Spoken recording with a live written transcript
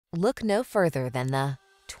Look no further than the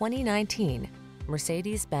 2019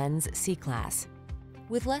 Mercedes-Benz C-Class.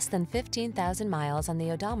 With less than 15,000 miles on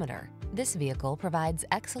the odometer, this vehicle provides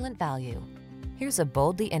excellent value. Here's a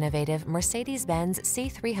boldly innovative Mercedes-Benz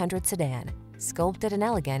C300 sedan. Sculpted and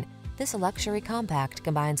elegant, this luxury compact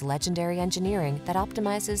combines legendary engineering that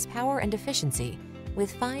optimizes power and efficiency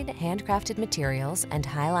with fine handcrafted materials and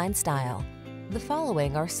highline style. The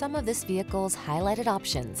following are some of this vehicle's highlighted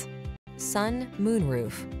options: sun,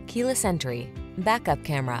 moonroof, keyless entry, backup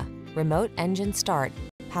camera, remote engine start,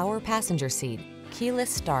 power passenger seat, keyless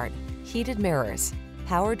start, heated mirrors,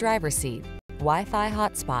 power driver seat, Wi-Fi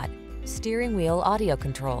hotspot, steering wheel audio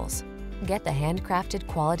controls. Get the handcrafted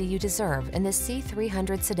quality you deserve in this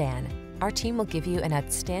C300 sedan. Our team will give you an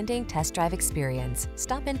outstanding test drive experience.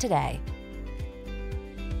 Stop in today.